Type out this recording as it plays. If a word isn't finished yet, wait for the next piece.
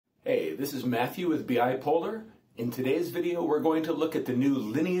Hey, this is Matthew with BI Polar. In today's video, we're going to look at the new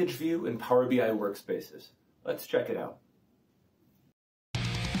Lineage view in Power BI Workspaces. Let's check it out.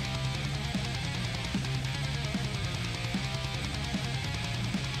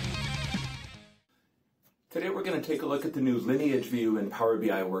 Today we're going to take a look at the new Lineage view in Power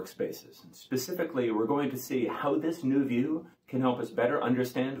BI Workspaces. And specifically, we're going to see how this new view can help us better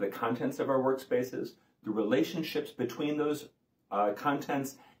understand the contents of our workspaces, the relationships between those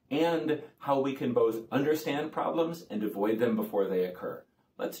contents, and how we can both understand problems and avoid them before they occur.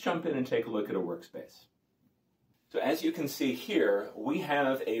 Let's jump in and take a look at a workspace. So as you can see here, we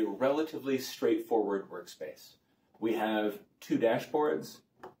have a relatively straightforward workspace. We have two dashboards,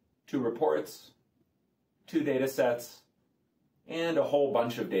 two reports, two data sets, and a whole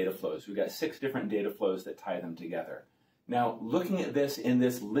bunch of data flows. We've got 6 different data flows that tie them together. Now, looking at this in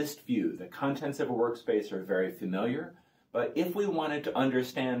this list view, the contents of a workspace are very familiar. But if we wanted to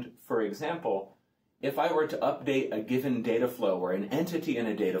understand, for example, if I were to update a given data flow or an entity in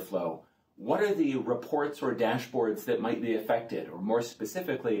a data flow, what are the reports or dashboards that might be affected? Or more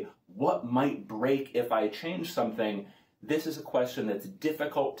specifically, what might break if I change something? This is a question that's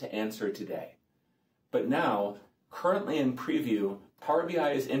difficult to answer today. But now, currently in preview, Power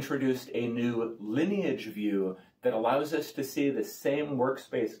BI has introduced a new Lineage view that allows us to see the same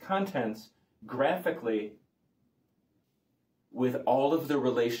workspace contents graphically with all of the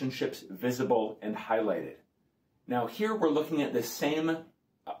relationships visible and highlighted. Now here we're looking at the same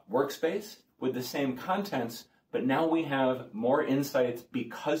workspace with the same contents, but now we have more insights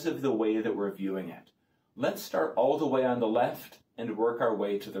because of the way that we're viewing it. Let's start all the way on the left and work our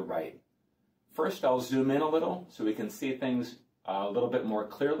way to the right. First, I'll zoom in a little so we can see things a little bit more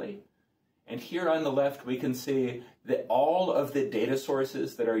clearly. And here on the left, we can see that all of the data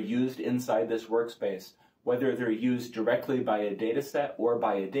sources that are used inside this workspace, whether they're used directly by a data set or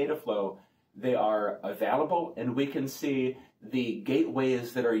by a data flow, they are available, and we can see the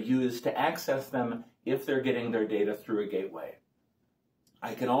gateways that are used to access them if they're getting their data through a gateway.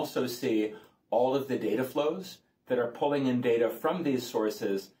 I can also see all of the data flows that are pulling in data from these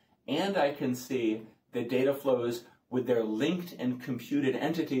sources, and I can see the data flows with their linked and computed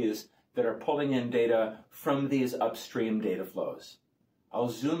entities that are pulling in data from these upstream data flows. I'll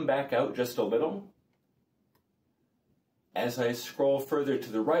zoom back out just a little. As I scroll further to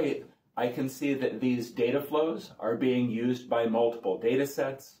the right, I can see that these data flows are being used by multiple data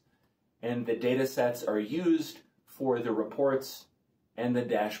sets, and the data sets are used for the reports and the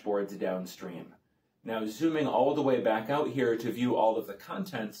dashboards downstream. Now, zooming all the way back out here to view all of the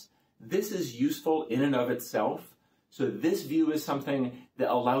contents, this is useful in and of itself. So this view is something that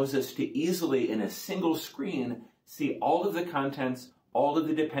allows us to easily, in a single screen, see all of the contents, all of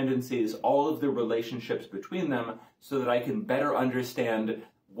the dependencies, all of the relationships between them, so that I can better understand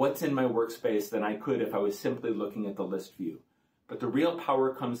what's in my workspace than I could if I was simply looking at the list view. But the real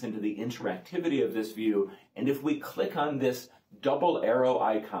power comes into the interactivity of this view, and if we click on this double arrow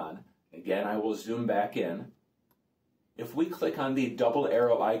icon, again, I will zoom back in. If we click on the double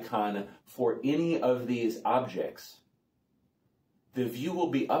arrow icon for any of these objects, the view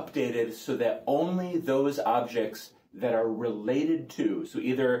will be updated so that only those objects that are related to, so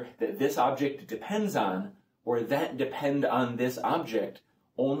either that this object depends on or that depend on this object,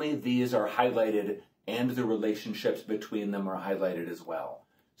 only these are highlighted and the relationships between them are highlighted as well.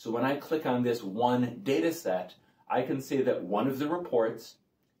 So when I click on this one data set, I can see that one of the reports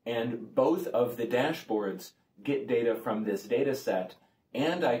and both of the dashboards get data from this data set,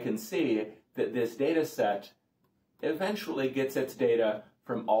 and I can see that this data set eventually gets its data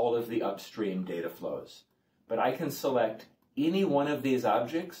from all of the upstream data flows. But I can select any one of these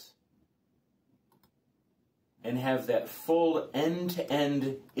objects and have that full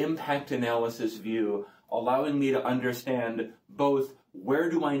end-to-end impact analysis view, allowing me to understand both where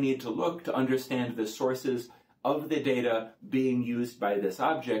do I need to look to understand the sources of the data being used by this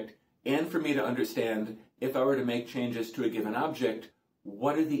object, and for me to understand if I were to make changes to a given object,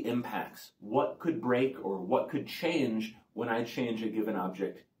 what are the impacts? What could break or what could change when I change a given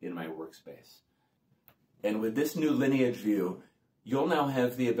object in my workspace? And with this new Lineage view, you'll now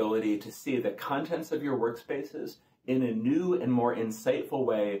have the ability to see the contents of your workspaces in a new and more insightful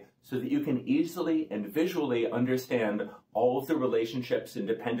way so that you can easily and visually understand all of the relationships and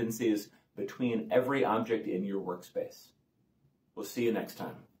dependencies between every object in your workspace. We'll see you next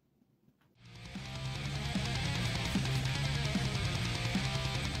time.